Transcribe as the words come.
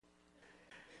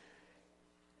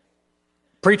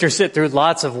Preachers sit through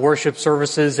lots of worship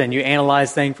services and you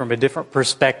analyze things from a different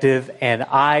perspective. And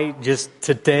I just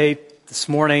this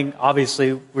morning,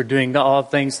 obviously we're doing all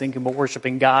things thinking about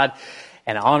worshiping God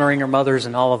and honoring our mothers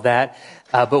and all of that.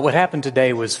 But what happened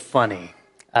today was funny.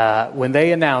 When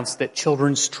they announced that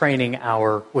Children's Training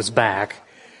Hour was back,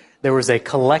 there was a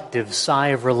collective sigh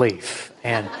of relief,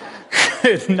 and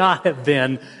could not have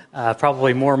been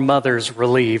probably more mothers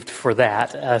relieved for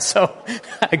that. So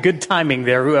good timing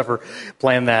there, whoever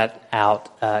planned that out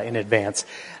in advance.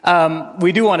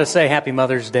 We do want to say Happy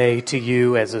Mother's Day to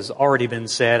you, as has already been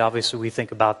said. Obviously, we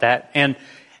think about that. And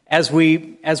as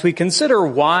we consider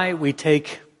why we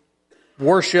take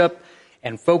worship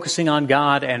and focusing on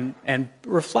God and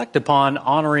reflect upon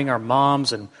honoring our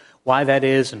moms and why that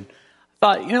is, and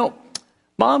I thought,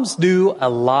 moms do a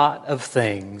lot of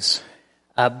things,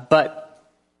 but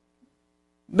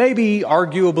maybe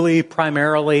arguably,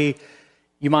 primarily,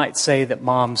 you might say that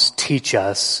moms teach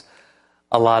us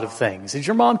a lot of things. Did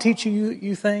your mom teach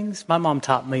you things? My mom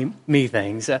taught me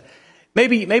things.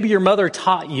 Maybe your mother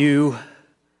taught you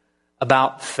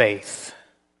about faith.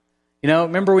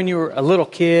 Remember when you were a little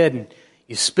kid and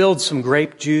you spilled some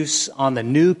grape juice on the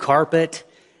new carpet,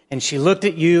 and she looked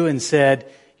at you and said,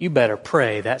 "You better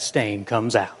pray that stain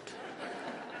comes out."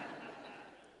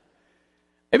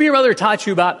 Maybe your mother taught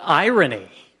you about irony.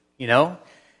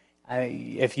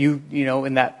 If you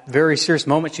in that very serious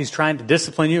moment, she's trying to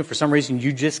discipline you, and for some reason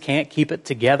you just can't keep it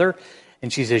together,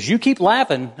 and she says, "You keep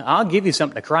laughing, I'll give you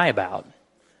something to cry about."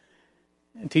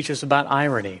 And teach us about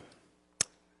irony.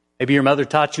 Maybe your mother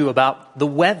taught you about the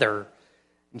weather,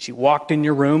 and she walked in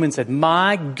your room and said,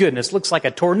 "My goodness, looks like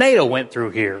a tornado went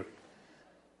through here."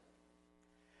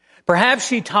 Perhaps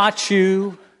she taught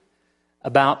you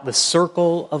about the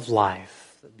circle of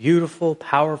life, the beautiful,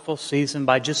 powerful season,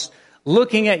 by just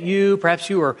looking at you. Perhaps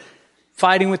you were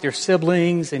fighting with your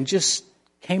siblings and just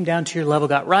came down to your level,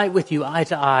 got right with you eye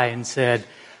to eye, and said,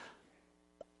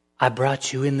 "I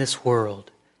brought you in this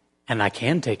world, and I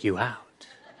can take you out."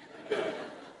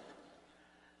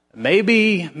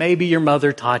 Maybe your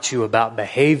mother taught you about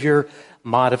behavior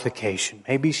modification.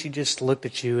 Maybe she just looked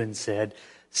at you and said,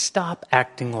 "Stop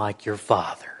acting like your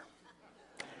father."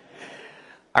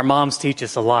 Our moms teach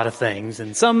us a lot of things,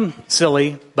 and some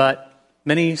silly, but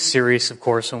many serious, of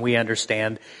course, when we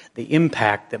understand the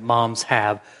impact that moms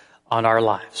have on our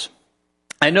lives.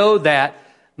 I know that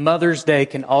Mother's Day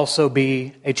can also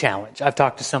be a challenge. I've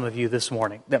talked to some of you this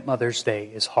morning that Mother's Day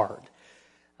is hard.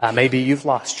 Maybe you've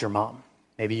lost your mom.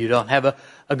 Maybe you don't have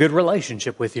a good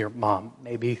relationship with your mom.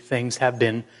 Maybe things have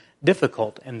been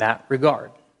difficult in that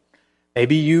regard.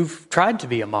 Maybe you've tried to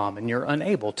be a mom and you're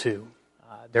unable to.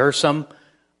 There are some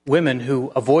women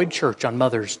who avoid church on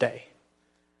Mother's Day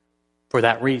for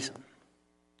that reason.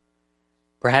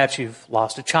 Perhaps you've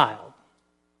lost a child.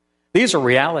 These are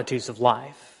realities of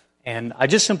life, and I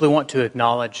just simply want to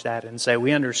acknowledge that and say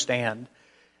we understand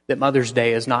that Mother's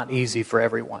Day is not easy for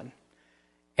everyone.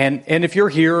 And if you're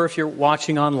here or if you're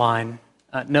watching online,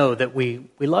 know that we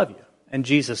love you, and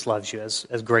Jesus loves you, as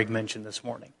Greg mentioned this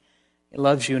morning. He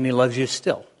loves you, and He loves you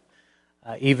still,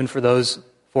 even for those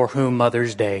for whom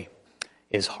Mother's Day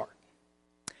is hard.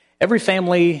 Every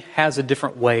family has a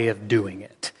different way of doing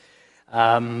it.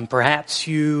 Perhaps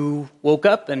you woke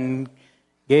up and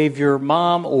gave your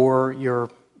mom or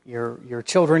your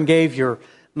children gave your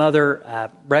mother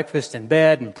breakfast in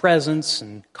bed and presents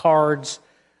and cards.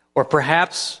 Or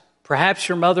perhaps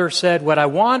your mother said, "What I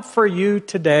want for you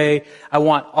today, I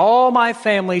want all my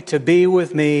family to be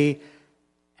with me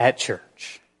at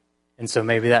church." And so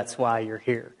maybe that's why you're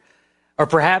here. Or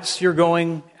perhaps you're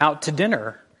going out to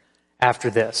dinner after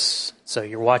this. So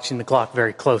you're watching the clock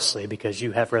very closely because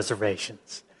you have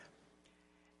reservations.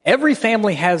 Every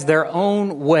family has their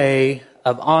own way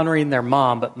of honoring their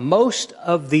mom, but most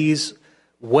of these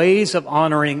ways of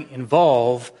honoring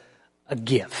involve a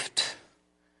gift.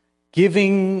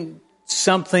 Giving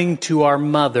something to our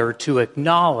mother to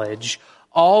acknowledge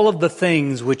all of the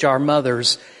things which our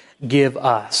mothers give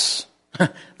us.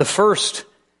 The first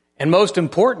and most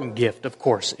important gift, of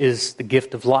course, is the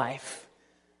gift of life.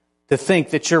 To think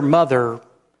that your mother,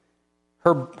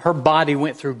 her body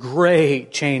went through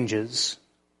great changes.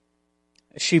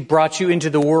 She brought you into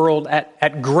the world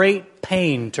at great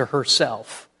pain to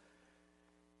herself.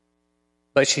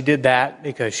 But she did that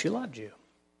because she loved you.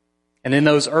 And in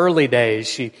those early days,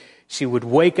 she would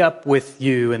wake up with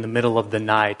you in the middle of the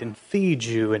night and feed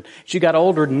you. And she got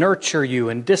older, nurture you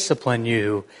and discipline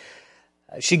you.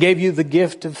 She gave you the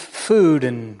gift of food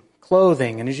and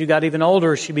clothing. And as you got even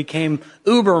older, she became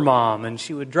Uber mom. And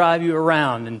she would drive you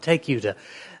around and take you to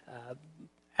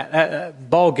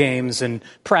ball games and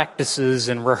practices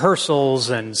and rehearsals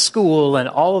and school and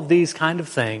all of these kind of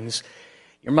things.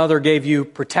 Your mother gave you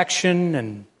protection,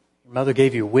 and your mother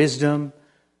gave you wisdom,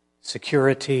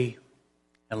 security,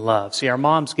 and love. See, our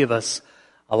moms give us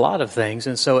a lot of things,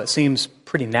 and so it seems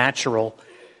pretty natural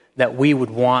that we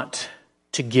would want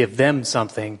to give them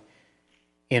something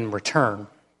in return.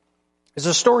 There's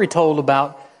a story told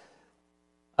about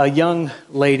a young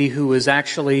lady who was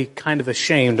actually kind of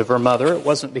ashamed of her mother. It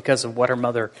wasn't because of what her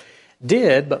mother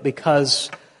did, but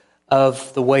because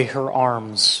of the way her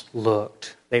arms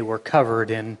looked. They were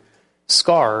covered in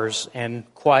scars and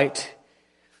quite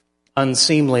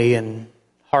unseemly and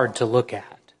hard to look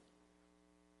at.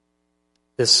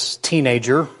 This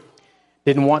teenager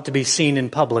didn't want to be seen in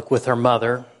public with her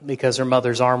mother because her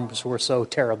mother's arms were so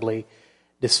terribly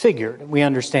disfigured. We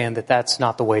understand that that's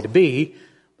not the way to be,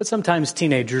 but sometimes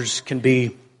teenagers can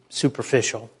be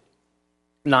superficial.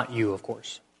 Not you, of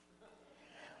course.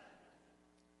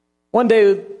 One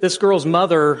day, this girl's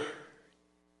mother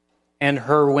and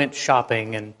her went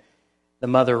shopping, and the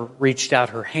mother reached out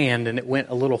her hand, and it went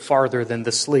a little farther than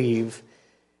the sleeve,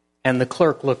 and the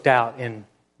clerk looked out in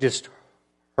just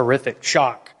horrific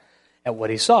shock at what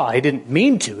he saw. He didn't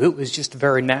mean to. It was just a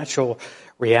very natural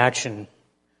reaction.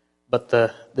 But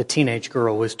the teenage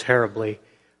girl was terribly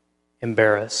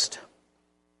embarrassed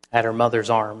at her mother's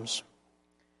arms.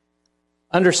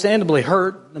 Understandably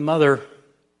hurt, the mother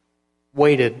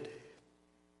waited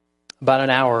about an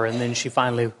hour, and then she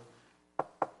finally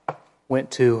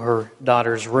went to her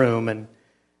daughter's room and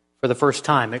for the first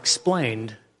time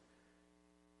explained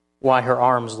why her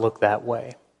arms looked that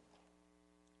way.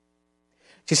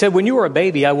 She said, "When you were a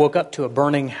baby, I woke up to a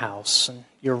burning house, and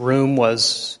your room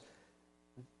was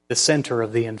the center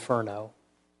of the inferno.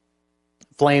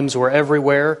 Flames were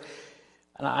everywhere,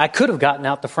 and I could have gotten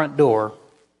out the front door,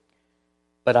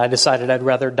 but I decided I'd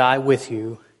rather die with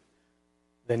you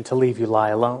than to leave you lie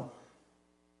alone.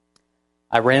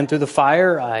 I ran through the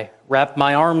fire, I wrapped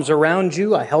my arms around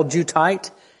you, I held you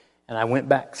tight, and I went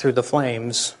back through the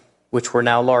flames, which were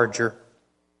now larger.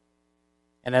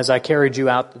 And as I carried you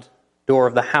out the door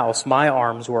of the house, my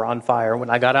arms were on fire. When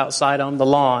I got outside on the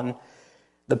lawn,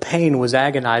 the pain was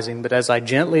agonizing, but as I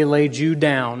gently laid you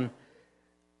down,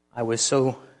 I was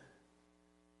so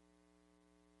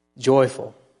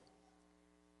joyful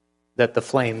that the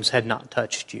flames had not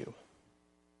touched you."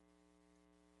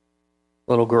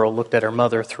 The little girl looked at her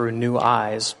mother through new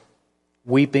eyes,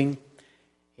 weeping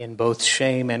in both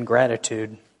shame and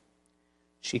gratitude.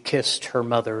 She kissed her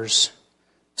mother's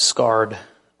scarred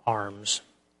arms.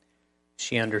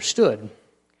 She understood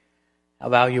how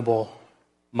valuable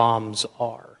moms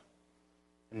are.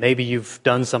 Maybe you've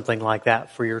done something like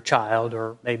that for your child,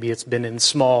 or maybe it's been in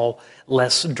small,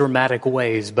 less dramatic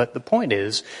ways. But the point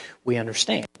is, we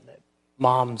understand that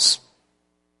moms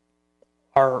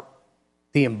are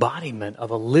the embodiment of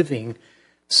a living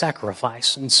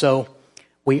sacrifice. And so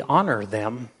we honor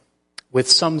them with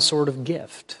some sort of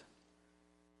gift.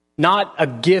 Not a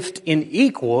gift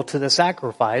unequal to the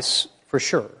sacrifice, for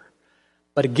sure,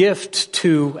 but a gift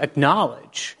to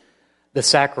acknowledge the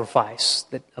sacrifice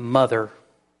that a mother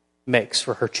makes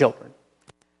for her children.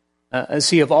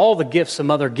 See, of all the gifts a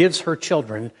mother gives her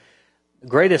children, the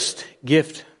greatest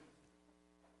gift,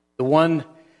 the one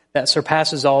that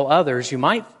surpasses all others, you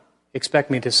might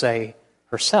expect me to say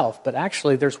herself, but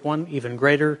actually there's one even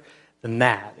greater than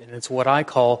that, and it's what I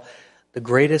call the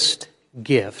greatest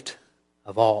gift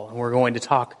of all. And we're going to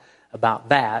talk about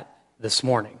that this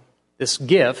morning. This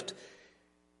gift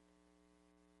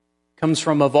comes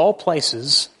from, of all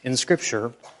places in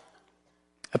Scripture,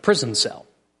 a prison cell.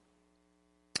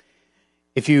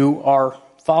 If you are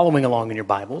following along in your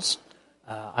Bibles,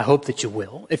 I hope that you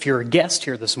will. If you're a guest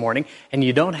here this morning and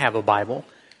you don't have a Bible,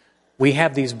 we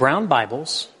have these brown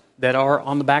Bibles that are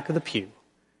on the back of the pew.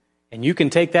 And you can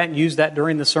take that and use that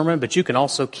during the sermon, but you can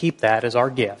also keep that as our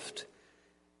gift.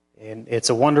 And it's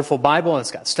a wonderful Bible, and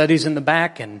it's got studies in the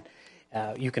back, and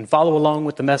you can follow along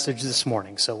with the message this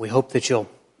morning. So we hope that you'll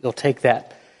take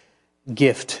that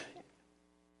gift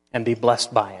and be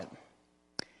blessed by it.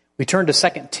 We turn to 2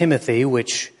 Timothy,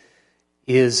 which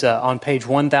is on page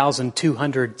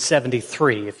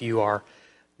 1273, if you are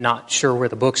not sure where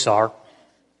the books are.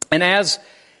 And as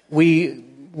we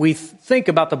think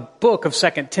about the book of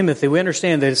 2 Timothy, we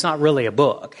understand that it's not really a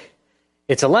book.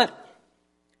 It's a letter.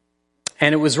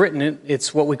 And it was written,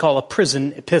 it's what we call a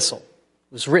prison epistle.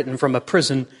 It was written from a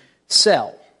prison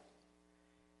cell.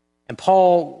 And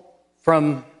Paul,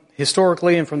 from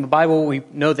historically and from the Bible, we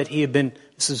know that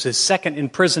this is his second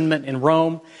imprisonment in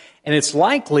Rome. And it's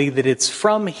likely that it's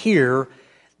from here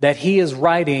that he is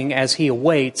writing as he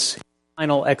awaits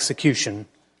final execution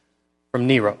from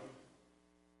Nero.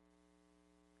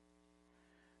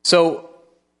 So,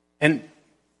 and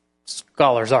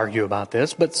scholars argue about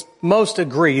this, but most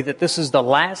agree that this is the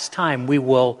last time we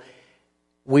will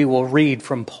read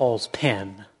from Paul's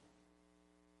pen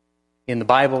in the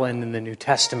Bible and in the New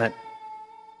Testament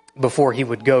before he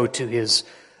would go to his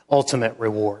ultimate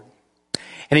reward.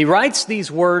 And he writes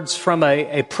these words from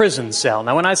a prison cell.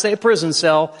 Now, when I say a prison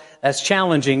cell, that's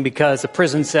challenging because a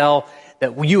prison cell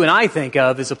that you and I think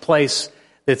of is a place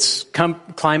that's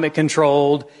climate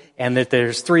controlled and that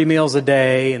there's 3 meals a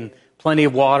day and plenty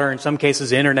of water, in some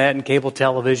cases internet and cable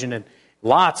television and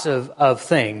lots of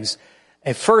things.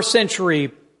 A first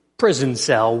century prison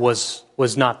cell was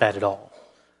not that at all.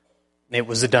 It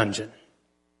was a dungeon.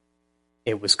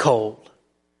 It was cold.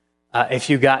 If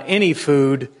you got any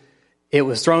food, it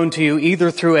was thrown to you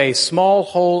either through a small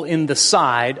hole in the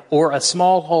side or a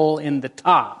small hole in the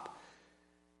top.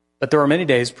 But there were many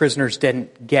days prisoners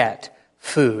didn't get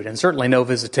food, and certainly no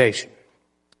visitation.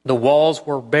 The walls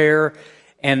were bare,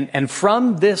 and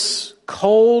from this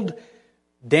cold,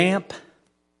 damp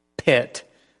pit,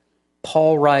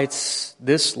 Paul writes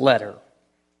this letter,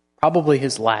 probably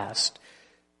his last,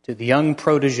 to the young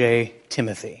protege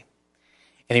Timothy.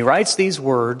 And he writes these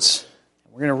words.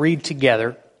 We're going to read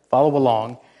together, follow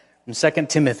along, from 2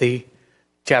 Timothy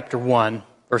chapter 1,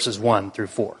 verses 1 through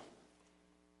 4.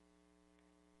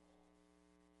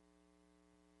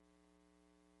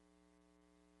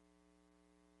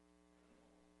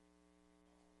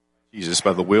 Jesus,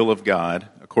 by the will of God,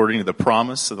 according to the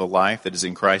promise of the life that is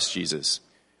in Christ Jesus.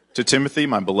 To Timothy,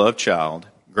 my beloved child,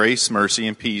 grace, mercy,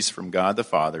 and peace from God the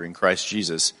Father in Christ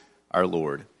Jesus our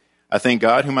Lord. I thank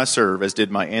God whom I serve, as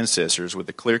did my ancestors, with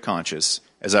a clear conscience,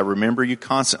 as I remember you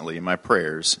constantly in my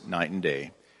prayers, night and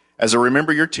day. As I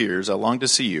remember your tears, I long to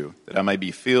see you, that I may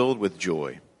be filled with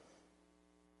joy.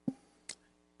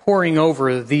 Poring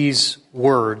over these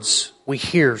words, we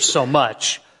hear so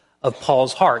much of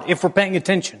Paul's heart, if we're paying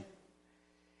attention.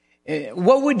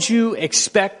 What would you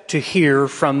expect to hear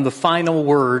from the final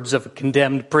words of a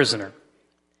condemned prisoner?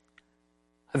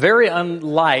 Very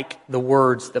unlike the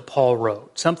words that Paul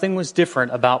wrote. Something was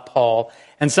different about Paul,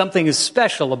 and something is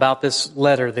special about this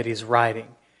letter that he's writing.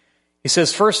 He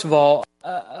says, first of all,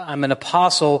 I'm an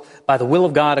apostle by the will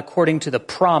of God according to the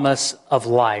promise of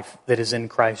life that is in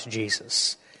Christ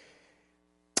Jesus.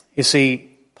 You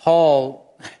see,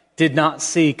 Paul did not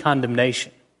see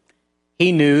condemnation.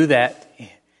 He knew that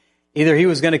either he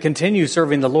was going to continue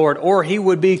serving the Lord or he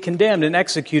would be condemned and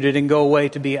executed and go away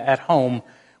to be at home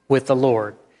with the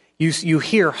Lord. You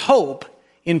hear hope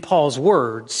in Paul's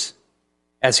words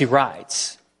as he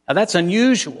writes. Now that's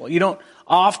unusual. You don't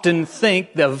often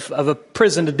think of a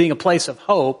prison as being a place of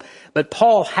hope, but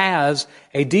Paul has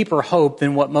a deeper hope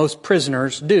than what most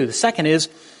prisoners do. The second is,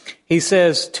 he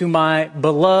says, to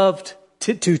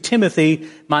Timothy,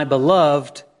 my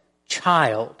beloved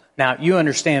child. Now you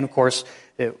understand, of course,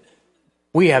 that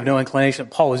we have no inclination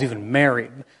that Paul was even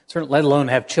married, certainly let alone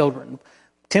have children.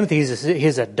 Timothy is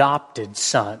his adopted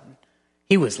son.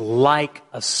 He was like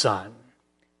a son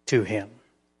to him.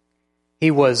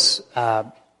 He was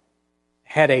had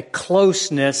a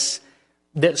closeness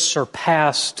that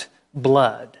surpassed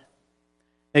blood.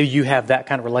 Maybe you have that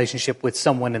kind of relationship with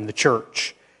someone in the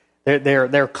church.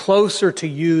 They're closer to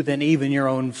you than even your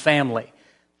own family.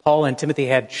 Paul and Timothy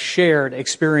had shared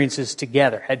experiences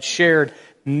together, had shared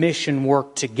mission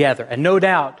work together, and no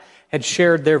doubt had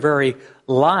shared their very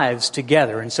lives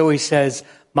together. And so he says,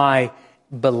 my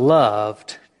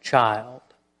beloved child,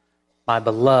 my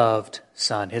beloved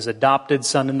son, his adopted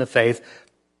son in the faith.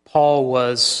 Paul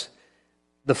was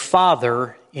the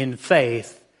father in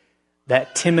faith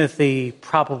that Timothy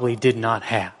probably did not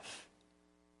have.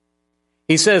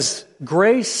 He says,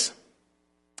 grace,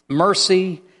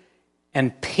 mercy,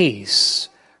 and peace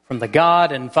from the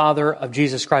God and Father of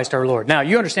Jesus Christ our Lord. Now,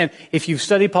 you understand, if you've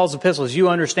studied Paul's epistles, you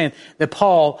understand that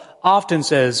Paul often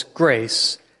says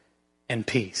grace and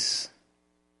peace.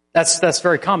 That's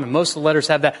very common. Most of the letters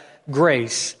have that,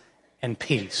 grace and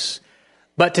peace.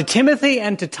 But to Timothy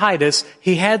and to Titus,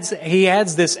 he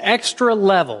adds this extra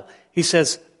level. He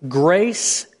says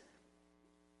grace,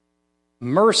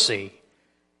 mercy,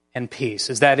 and peace.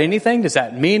 Is that anything? Does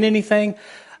that mean anything?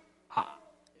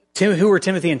 Who were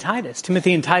Timothy and Titus?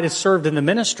 Timothy and Titus served in the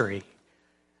ministry.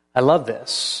 I love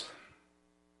this.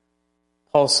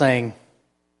 Paul's saying,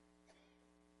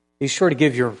 be sure to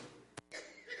give your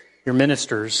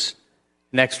ministers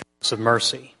an extra dose of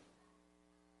mercy,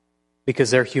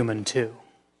 because they're human too.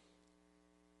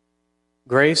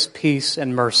 Grace, peace,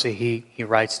 and mercy, he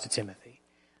writes to Timothy.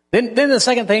 Then the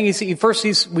second thing,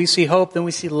 we see hope, then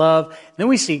we see love, then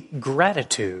we see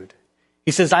gratitude.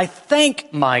 He says, I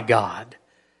thank my God.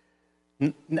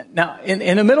 Now,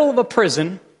 in the middle of a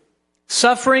prison,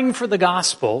 suffering for the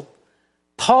gospel,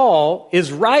 Paul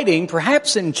is writing,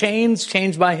 perhaps in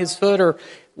chains by his foot or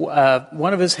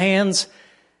one of his hands.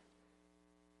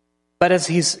 But as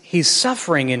he's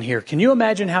suffering in here, can you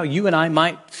imagine how you and I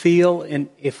might feel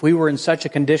if we were in such a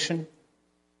condition?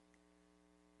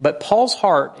 But Paul's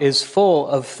heart is full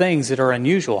of things that are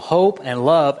unusual, hope and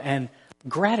love and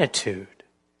gratitude.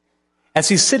 As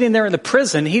he's sitting there in the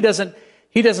prison, he doesn't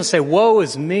say, woe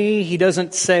is me. He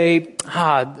doesn't say,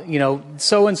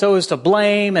 so-and-so is to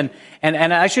blame and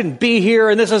I shouldn't be here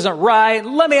and this isn't right.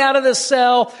 Let me out of this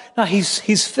cell. No,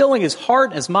 he's filling his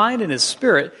heart, his mind, and his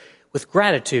spirit with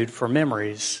gratitude for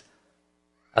memories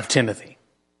of Timothy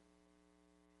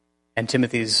and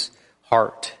Timothy's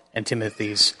heart and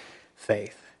Timothy's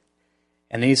faith.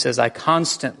 And he says, I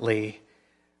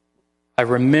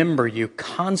remember you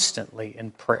constantly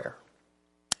in prayer.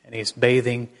 And he's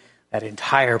bathing that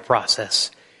entire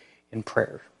process in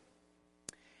prayer.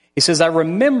 He says, I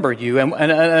remember you. And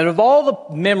of all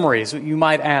the memories, you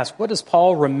might ask, what does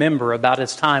Paul remember about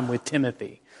his time with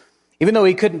Timothy? Even though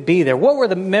he couldn't be there, what were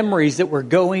the memories that were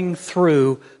going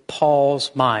through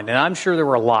Paul's mind? And I'm sure there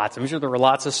were lots. I'm sure there were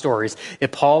lots of stories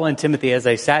that Paul and Timothy, as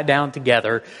they sat down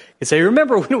together, could say,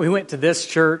 remember when we went to this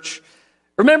church?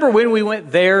 Remember when we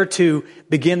went there to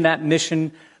begin that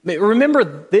mission?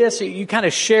 Remember this? You kind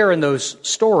of share in those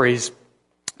stories.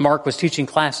 Mark was teaching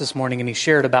class this morning and he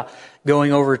shared about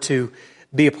going over to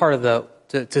be a part of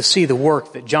to see the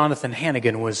work that Jonathan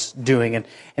Hannigan was doing. And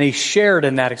he shared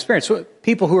in that experience. So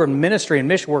people who are in ministry and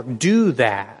mission work do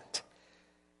that.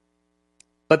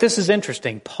 But this is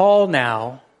interesting. Paul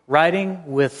now, writing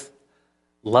with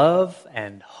love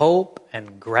and hope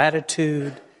and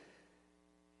gratitude,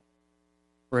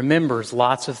 remembers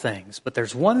lots of things. But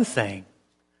there's one thing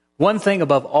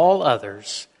above all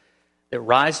others that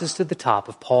rises to the top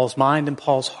of Paul's mind and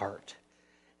Paul's heart.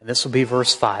 And this will be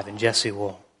verse 5, and Jesse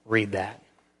will read that.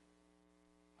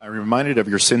 I'm reminded of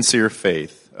your sincere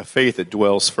faith, a faith that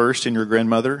dwells first in your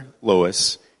grandmother,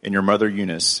 Lois, and your mother,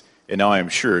 Eunice, and now I am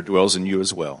sure dwells in you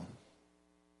as well.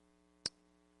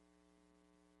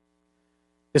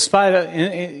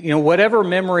 Despite, whatever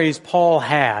memories Paul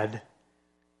had,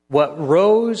 what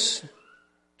rose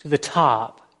to the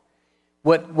top,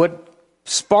 what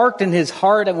sparked in his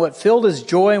heart and what filled his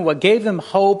joy and what gave him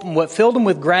hope and what filled him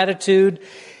with gratitude,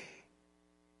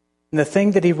 and the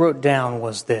thing that he wrote down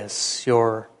was this: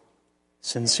 your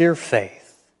sincere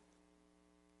faith,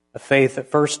 a faith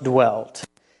that first dwelt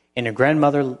in your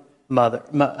grandmother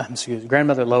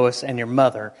Lois and your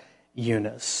mother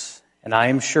Eunice, and I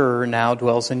am sure now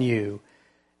dwells in you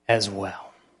as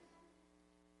well.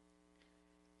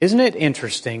 Isn't it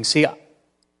interesting? See,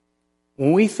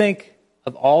 when we think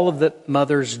of all of that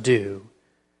mothers do,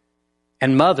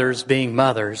 and mothers being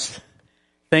mothers,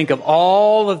 think of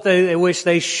all of they wish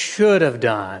they should have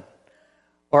done,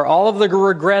 or all of the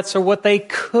regrets of what they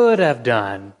could have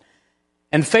done.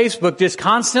 And Facebook just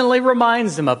constantly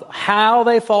reminds them of how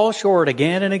they fall short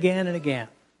again and again and again.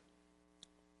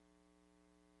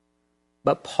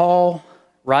 But Paul,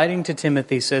 writing to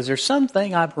Timothy, says, there's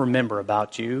something I remember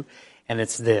about you, and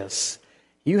it's this.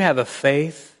 You have a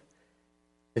faith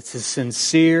that's as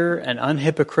sincere and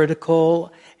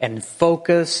unhypocritical and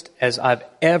focused as I've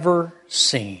ever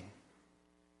seen.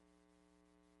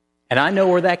 And I know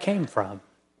where that came from.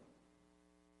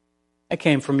 That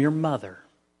came from your mother,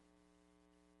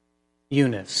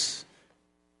 Eunice.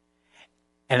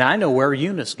 And I know where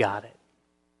Eunice got it.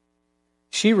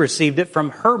 She received it from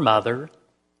her mother,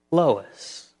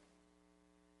 Lois.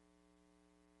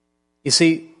 You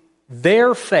see,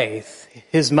 their faith,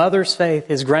 his mother's faith,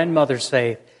 his grandmother's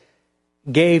faith,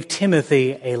 gave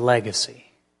Timothy a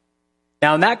legacy.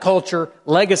 Now, in that culture,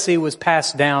 legacy was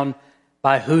passed down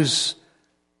by whose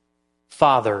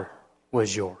father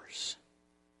was yours.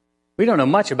 We don't know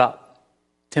much about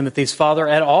Timothy's father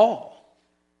at all.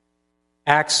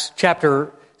 Acts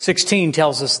chapter 16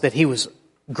 tells us that he was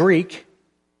Greek.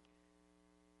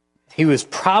 He was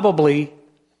probably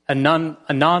a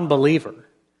non-believer.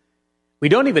 We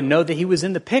don't even know that he was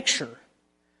in the picture.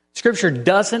 Scripture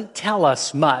doesn't tell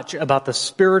us much about the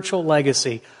spiritual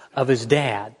legacy of his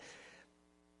dad.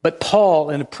 But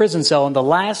Paul, in a prison cell, in the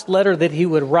last letter that he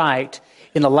would write,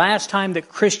 in the last time that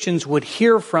Christians would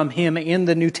hear from him in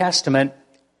the New Testament,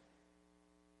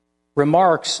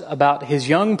 remarks about his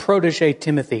young protege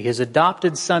Timothy, his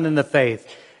adopted son in the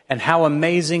faith, and how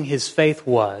amazing his faith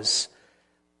was.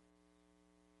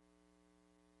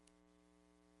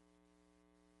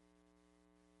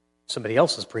 Somebody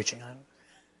else is preaching.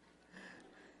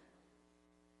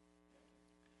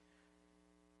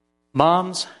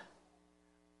 Moms,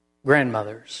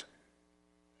 grandmothers,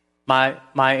 my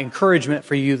encouragement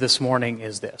for you this morning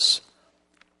is this.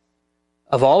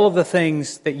 Of all of the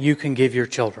things that you can give your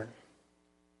children,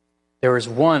 there is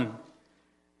one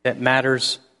that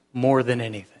matters more than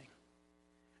anything.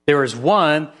 There is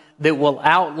one that will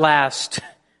outlast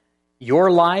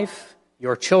your life,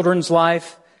 your children's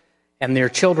life, and their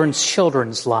children's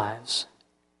children's lives.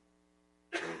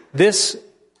 This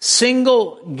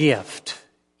single gift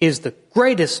is the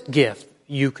greatest gift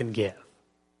you can give.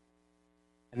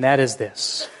 And that is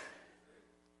this: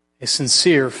 a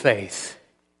sincere faith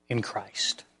in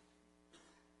Christ.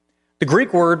 The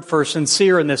Greek word for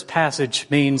sincere in this passage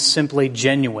means simply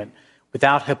genuine,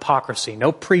 without hypocrisy,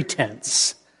 no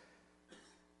pretense,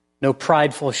 no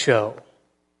prideful show.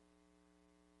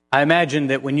 I imagine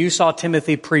that when you saw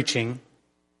Timothy preaching,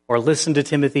 or listened to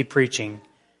Timothy preaching,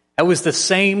 that was the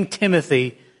same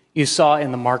Timothy you saw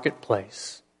in the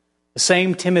marketplace, the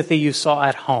same Timothy you saw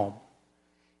at home.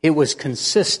 It was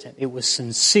consistent, it was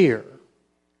sincere.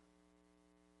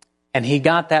 And he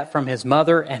got that from his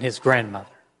mother and his grandmother.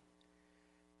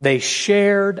 They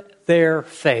shared their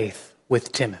faith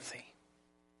with Timothy.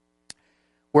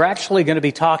 We're actually going to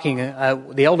be talking,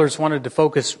 the elders wanted to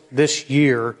focus this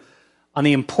year on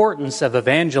the importance of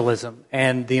evangelism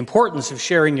and the importance of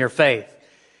sharing your faith.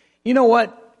 You know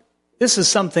what? This is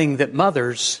something that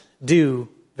mothers do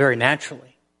very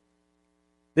naturally.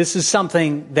 This is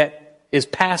something that is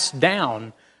passed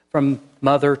down from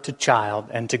mother to child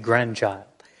and to grandchild.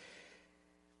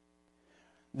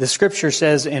 The scripture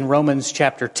says in Romans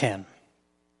chapter 10,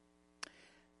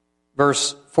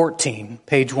 verse 14,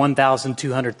 page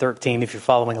 1213, if you're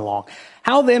following along.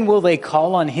 How then will they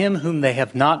call on him whom they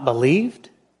have not believed?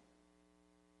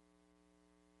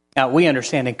 Now, we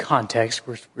understand in context,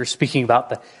 we're speaking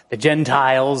about the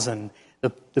Gentiles and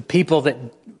the people that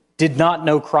did not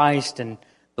know Christ and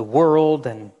the world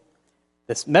and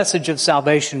this message of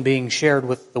salvation being shared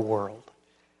with the world.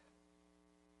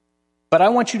 But I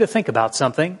want you to think about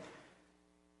something.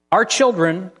 Our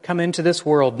children come into this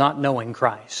world not knowing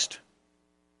Christ.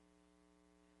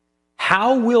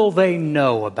 How will they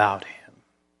know about him?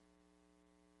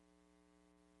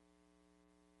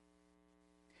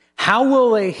 How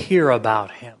will they hear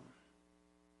about him?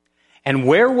 And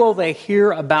where will they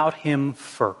hear about him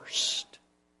first?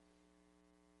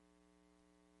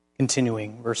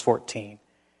 Continuing, verse 14.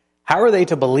 How are they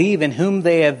to believe in whom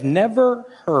they have never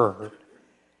heard?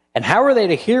 And how are they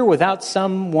to hear without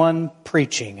someone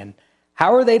preaching? And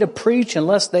how are they to preach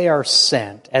unless they are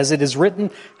sent? As it is written,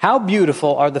 how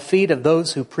beautiful are the feet of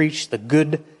those who preach the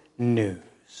good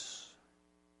news.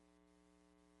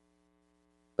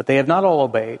 But they have not all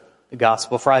obeyed the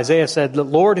gospel. For Isaiah said, the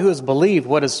Lord who has believed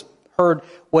what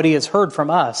he has heard from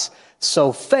us.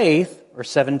 So faith,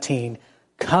 verse 17,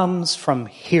 comes from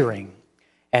hearing,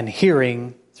 and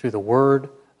hearing through the word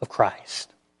of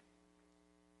Christ.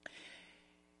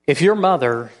 If your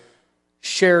mother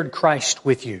shared Christ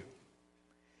with you,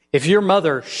 if your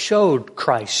mother showed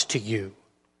Christ to you,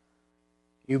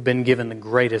 you've been given the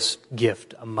greatest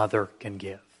gift a mother can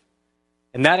give.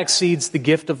 And that exceeds the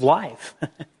gift of life.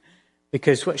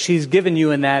 Because what she's given you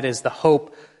in that is the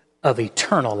hope of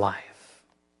eternal life.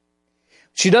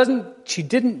 She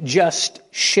didn't just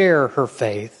share her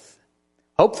faith.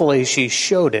 Hopefully she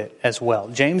showed it as well.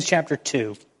 James chapter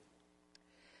 2.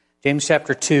 James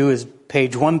chapter 2 is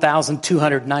page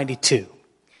 1292.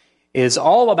 Is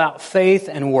all about faith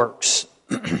and works.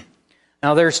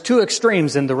 Now there's two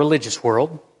extremes in the religious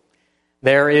world.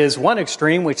 There is one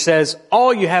extreme which says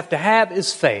all you have to have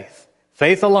is faith.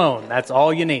 Faith alone, that's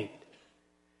all you need.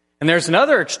 And there's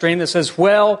another extreme that says,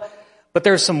 well, but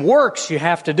there's some works you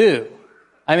have to do.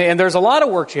 And there's a lot of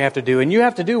works you have to do, and you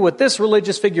have to do what this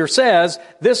religious figure says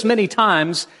this many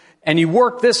times, and you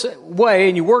work this way,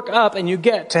 and you work up, and you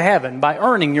get to heaven by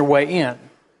earning your way in.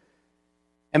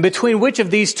 And between which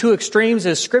of these two extremes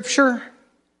is Scripture?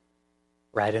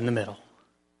 Right in the middle.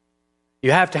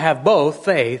 You have to have both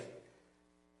faith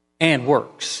and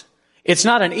works. It's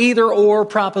not an either-or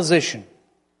proposition.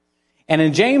 And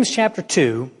in James chapter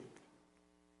 2,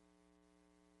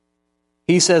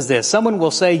 he says this, someone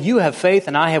will say, you have faith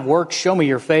and I have works. Show me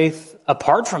your faith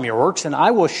apart from your works, and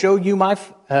I will show you my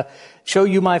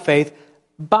faith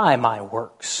by my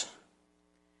works.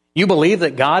 You believe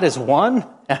that God is one?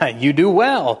 You do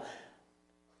well.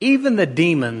 Even the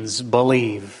demons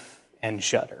believe and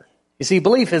shudder. You see,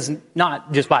 belief is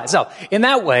not just by itself. In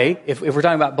that way, if we're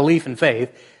talking about belief and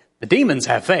faith, the demons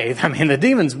have faith. The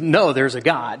demons know there's a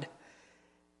God.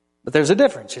 But there's a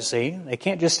difference, you see. They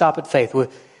can't just stop at faith.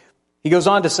 He goes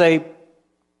on to say,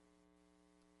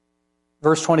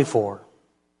 verse 24,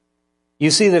 You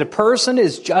see that a person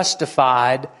is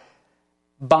justified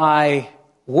by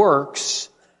works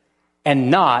and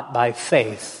not by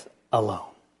faith alone.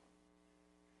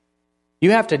 You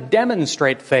have to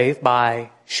demonstrate faith by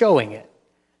showing it.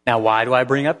 Now, why do I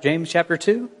bring up James chapter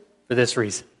 2? For this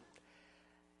reason.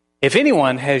 If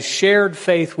anyone has shared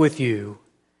faith with you,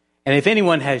 and if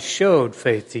anyone has showed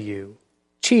faith to you,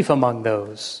 chief among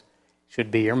those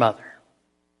should be your mother.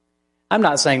 I'm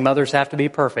not saying mothers have to be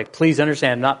perfect. Please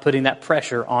understand, I'm not putting that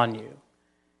pressure on you.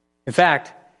 In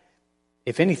fact,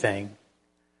 if anything,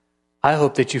 I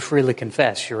hope that you freely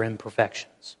confess your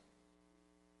imperfections.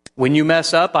 When you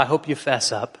mess up, I hope you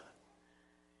fess up.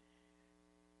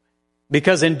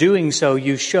 Because in doing so,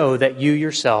 you show that you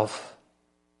yourself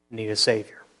need a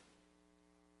Savior.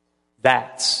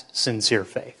 That's sincere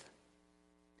faith.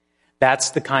 That's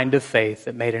the kind of faith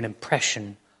that made an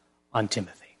impression on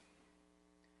Timothy.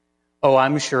 Oh,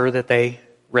 I'm sure that they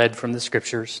read from the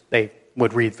Scriptures. They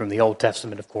would read from the Old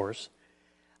Testament, of course.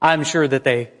 I'm sure that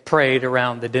they prayed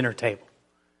around the dinner table.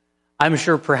 I'm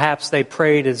sure perhaps they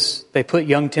prayed as they put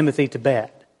young Timothy to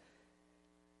bed.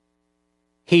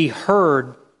 He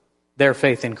heard their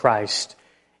faith in Christ,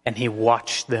 and he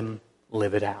watched them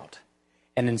live it out.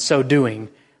 And in so doing,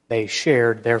 they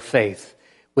shared their faith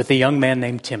with a young man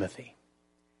named Timothy.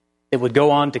 It would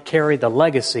go on to carry the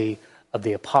legacy of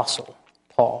the Apostle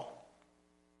Paul.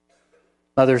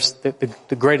 Mothers,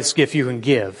 the greatest gift you can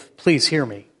give, please hear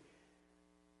me,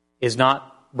 is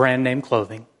not brand name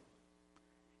clothing,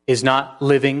 is not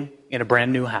living in a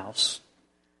brand new house,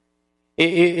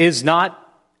 it is not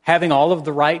having all of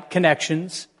the right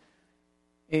connections,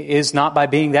 it is not by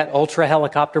being that ultra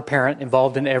helicopter parent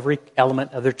involved in every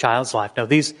element of their child's life. No,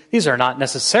 these are not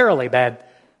necessarily bad,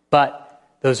 but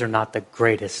those are not the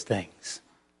greatest things.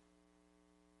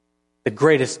 The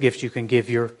greatest gift you can give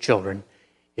your children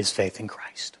is faith in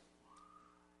Christ.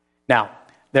 Now,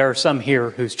 there are some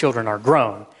here whose children are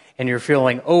grown, and you're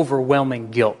feeling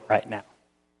overwhelming guilt right now.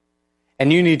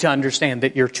 And you need to understand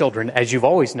that your children, as you've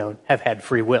always known, have had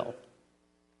free will.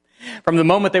 From the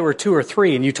moment they were 2 or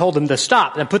 3 and you told them to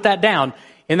stop and put that down,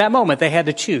 in that moment they had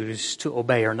to choose to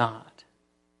obey or not.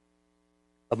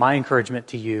 But my encouragement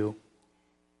to you,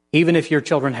 even if your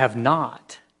children have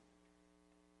not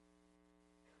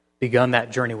begun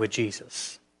that journey with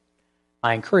Jesus,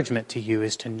 my encouragement to you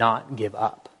is to not give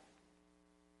up.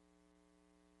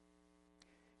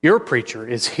 Your preacher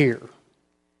is here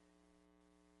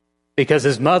because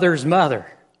his mother's mother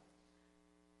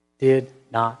did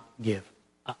not give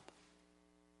up.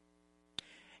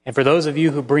 And for those of you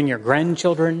who bring your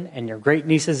grandchildren and your great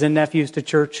nieces and nephews to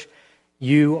church,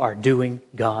 you are doing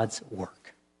God's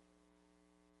work.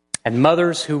 And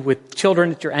mothers who with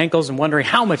children at your ankles and wondering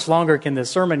how much longer can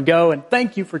this sermon go, and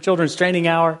thank you for Children's Training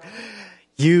Hour,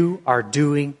 you are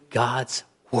doing God's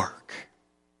work.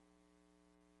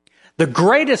 The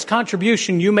greatest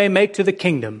contribution you may make to the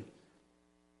kingdom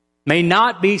may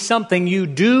not be something you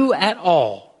do at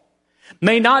all,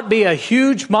 may not be a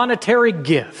huge monetary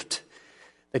gift.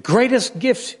 The greatest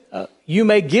gift you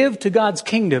may give to God's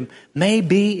kingdom may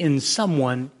be in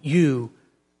someone you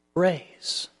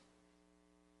raise.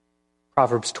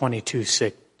 Proverbs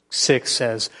 22:6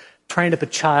 says, "Train up a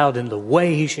child in the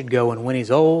way he should go, and when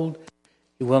he's old,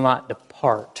 he will not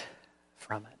depart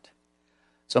from it."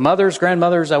 So mothers,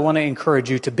 grandmothers, I want to encourage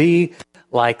you to be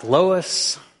like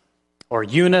Lois or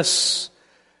Eunice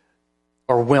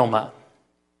or Wilma.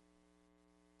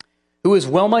 Who is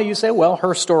Wilma, you say? Well,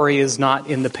 her story is not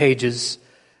in the pages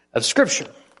of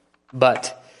Scripture.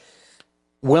 But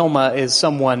Wilma is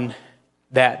someone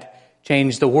that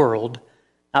changed the world,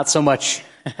 not so much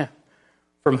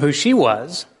from who she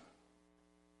was,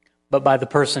 but by the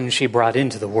person she brought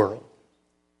into the world.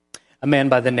 A man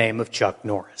by the name of Chuck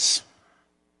Norris.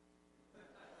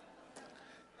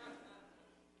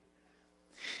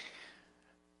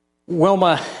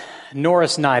 Wilma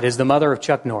Norris Knight is the mother of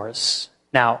Chuck Norris.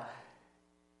 Now,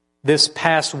 this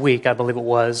past week, I believe it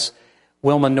was,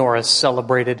 Wilma Norris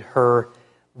celebrated her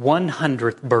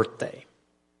 100th birthday.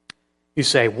 You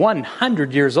say,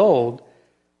 100 years old?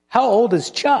 How old is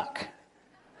Chuck?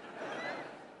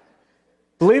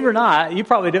 Believe it or not, you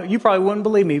probably wouldn't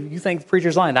believe me. You think the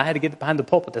preacher's lying. I had to get behind the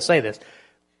pulpit to say this.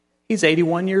 He's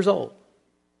 81 years old.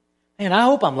 Man, I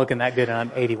hope I'm looking that good when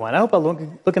I'm 81. I hope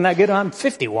I'm looking that good when I'm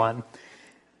 51.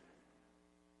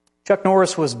 Chuck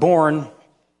Norris was born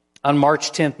on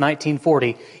March 10th,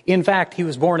 1940. In fact, he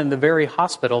was born in the very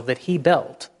hospital that he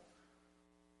built.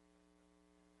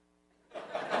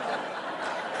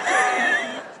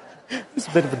 There's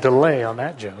a bit of a delay on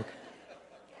that joke.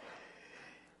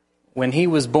 When he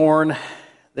was born,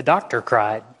 the doctor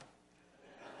cried.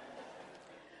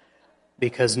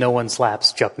 because no one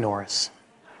slaps Chuck Norris.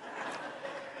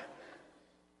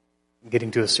 I'm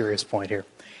getting to a serious point here.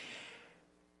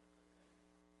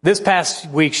 This past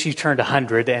week, she turned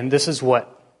 100, and this is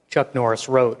what Chuck Norris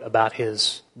wrote about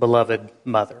his beloved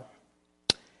mother.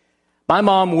 My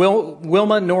mom,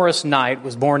 Wilma Norris Knight,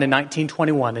 was born in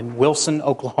 1921 in Wilson,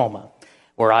 Oklahoma,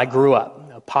 where I grew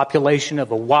up, a population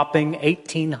of a whopping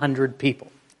 1,800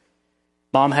 people.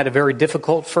 Mom had a very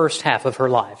difficult first half of her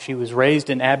life. She was raised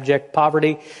in abject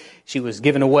poverty. She was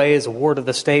given away as a ward of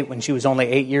the state when she was only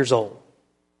 8 years old.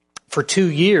 For 2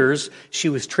 years, she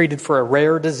was treated for a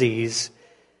rare disease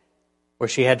where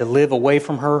she had to live away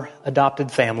from her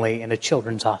adopted family in a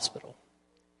children's hospital.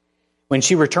 When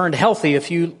she returned healthy a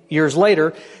few years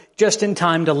later, just in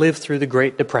time to live through the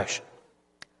Great Depression,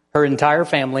 her entire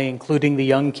family, including the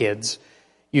young kids,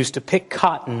 used to pick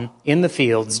cotton in the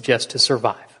fields just to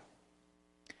survive.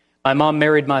 My mom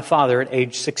married my father at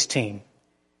age 16,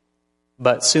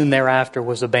 but soon thereafter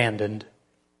was abandoned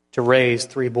to raise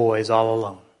 3 boys all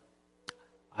alone.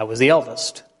 I was the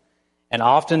eldest, and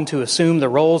often to assume the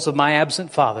roles of my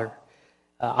absent father,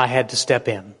 I had to step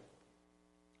in.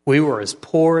 We were as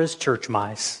poor as church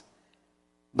mice,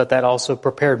 but that also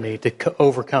prepared me to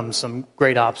overcome some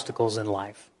great obstacles in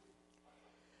life.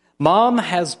 Mom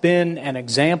has been an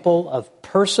example of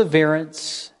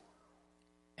perseverance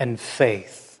and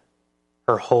faith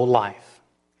her whole life.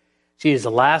 She is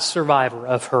the last survivor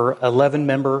of her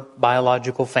 11-member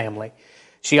biological family.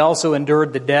 She also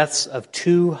endured the deaths of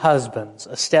 2 husbands,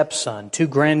 a stepson, 2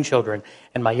 grandchildren,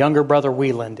 and my younger brother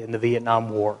Wieland in the Vietnam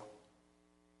War.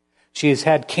 She has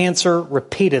had cancer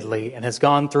repeatedly and has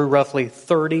gone through roughly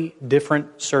 30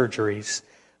 different surgeries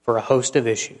for a host of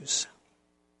issues.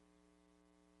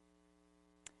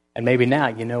 And maybe now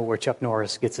you know where Chuck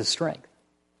Norris gets his strength.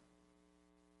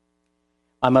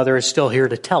 My mother is still here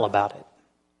to tell about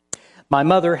it. My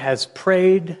mother has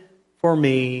prayed for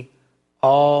me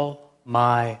all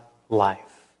my life,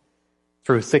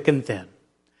 through thick and thin.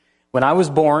 When I was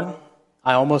born,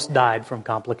 I almost died from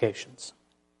complications.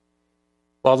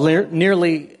 While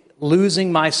nearly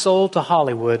losing my soul to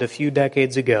Hollywood a few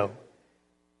decades ago,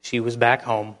 she was back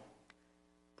home,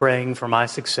 praying for my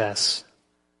success,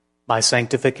 my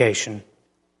sanctification,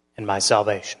 and my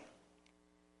salvation.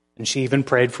 And she even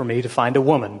prayed for me to find a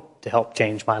woman to help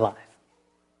change my life.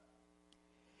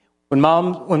 When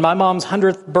my mom's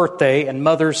 100th birthday and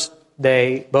Mother's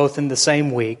Day, both in the same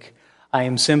week, I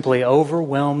am simply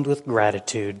overwhelmed with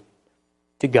gratitude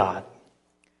to God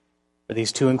for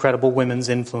these 2 incredible women's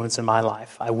influence in my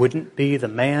life. I wouldn't be the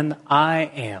man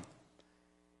I am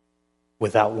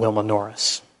without Wilma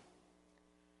Norris.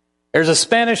 There's a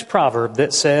Spanish proverb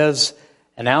that says,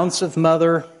 "An ounce of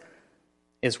mother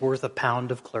is worth a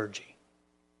pound of clergy."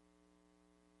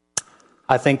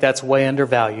 I think that's way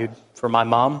undervalued for my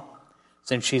mom,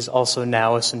 since she's also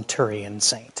now a centurion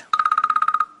saint.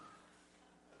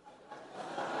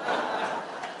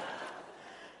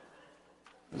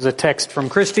 There's a text from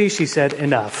Christy. She said,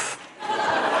 "Enough."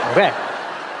 Okay.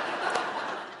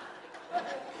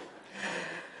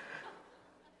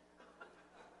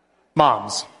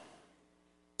 Moms,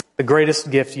 the greatest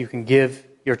gift you can give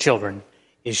your children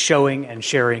is showing and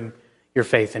sharing your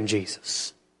faith in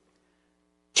Jesus.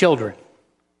 Children,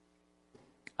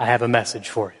 I have a message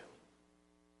for you.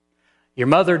 Your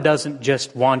mother doesn't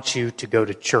just want you to go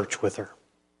to church with her.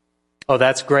 Oh,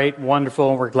 that's great,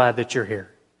 wonderful, and we're glad that you're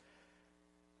here.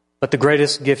 But the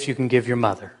greatest gift you can give your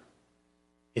mother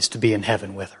is to be in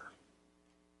heaven with her.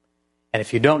 And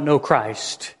if you don't know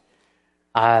Christ,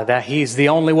 that He's the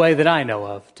only way that I know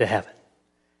of to heaven.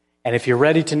 And if you're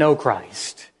ready to know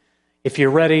Christ, if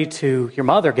you're ready to, your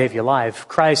mother gave you life,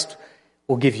 Christ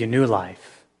will give you new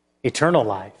life, eternal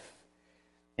life.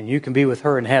 And you can be with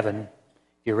her in heaven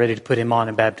if you're ready to put Him on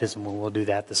in baptism, and we'll do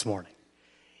that this morning.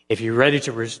 If you're ready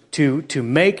to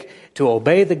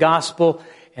obey the gospel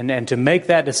and to make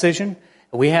that decision,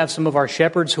 we have some of our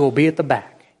shepherds who will be at the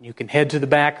back. You can head to the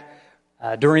back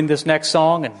during this next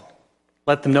song and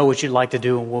let them know what you'd like to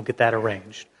do, and we'll get that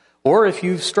arranged. Or if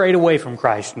you've strayed away from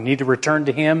Christ and need to return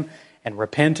to Him and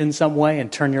repent in some way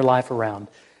and turn your life around,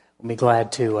 we'll be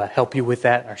glad to help you with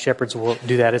that. Our shepherds will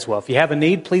do that as well. If you have a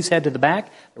need, please head to the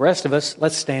back. The rest of us,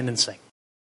 let's stand and sing.